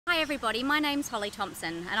everybody, my name's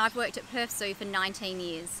Thompson and I've worked at Perth Zoo for 19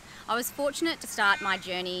 years. I was fortunate to start my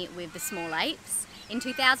journey with the small apes in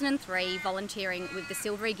 2003, volunteering with the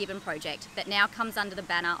Silvery Gibbon project that now comes under the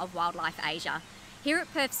banner of Wildlife Asia. Here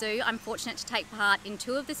at Perth Zoo, I'm fortunate to take part in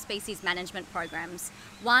two of the species management programs.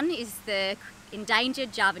 One is the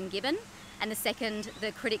endangered Gibbon gibbon and the second,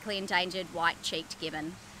 the critically endangered white-cheeked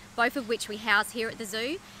gibbon, both of which we house here at the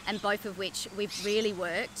zoo and both of which we've really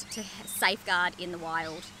worked to safeguard in the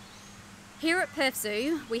wild. Here at Perth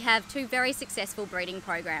Zoo, we have two very successful breeding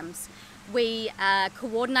programs. We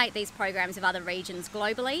coordinate these programs with other regions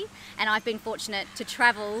globally, and I've been fortunate to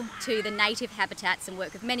travel to the native habitats and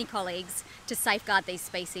work with many colleagues to safeguard these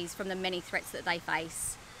species from the many threats that they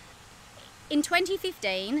face. In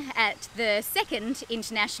 2015, at the second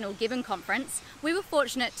International Gibbon Conference, we were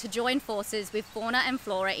fortunate to join forces with Fauna and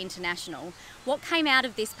Flora International. What came out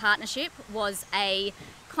of this partnership was a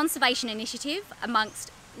conservation initiative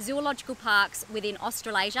amongst zoological parks within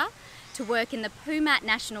Australasia to work in the Pumat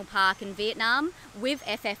National Park in Vietnam with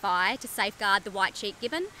FFI to safeguard the white-cheeked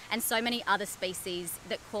gibbon and so many other species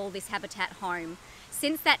that call this habitat home.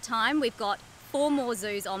 Since that time, we've got 4 more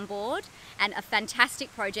zoos on board and a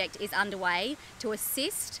fantastic project is underway to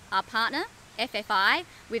assist our partner, FFI,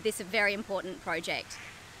 with this very important project.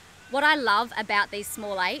 What I love about these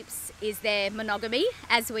small apes is their monogamy.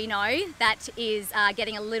 As we know, that is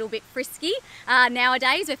getting a little bit frisky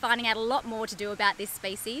nowadays. We're finding out a lot more to do about this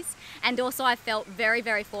species. And also I felt very,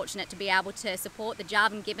 very fortunate to be able to support the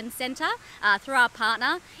Gibbon Gibbon Centre through our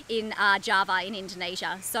partner in Java in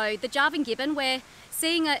Indonesia. So the Gibbon gibbon, we're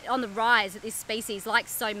seeing it on the rise that this species, like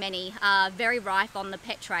so many, are very rife on the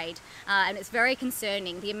pet trade, and it's very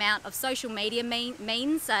concerning. The amount of social media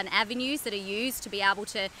means and avenues that are used to be able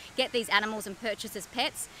to get these animals and purchase as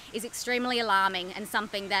pets is extremely alarming and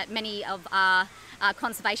something that many of our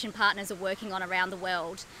conservation partners are working on around the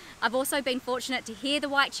world. I've also been fortunate to hear the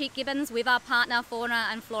white-cheeked gibbons with our partner Fauna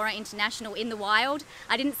and Flora International in the wild.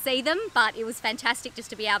 I didn't see them, but it was fantastic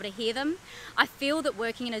just to be able to hear them. I feel that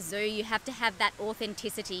working in a zoo, you have to have that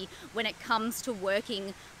authenticity when it comes to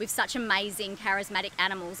working with such amazing, charismatic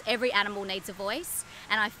animals. Every animal needs a voice,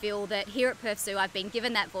 and I feel that here at Perth Zoo, I've been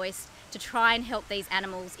given that voice to try and help these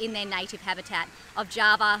animals in their native habitat of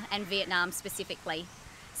Java and Vietnam specifically.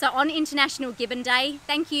 So on International Gibbon Day,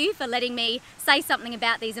 thank you for letting me say something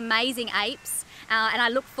about these amazing apes, and I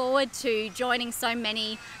look forward to joining so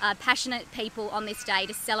many passionate people on this day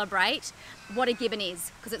to celebrate what a gibbon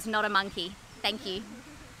is, because it's not a monkey. Thank you.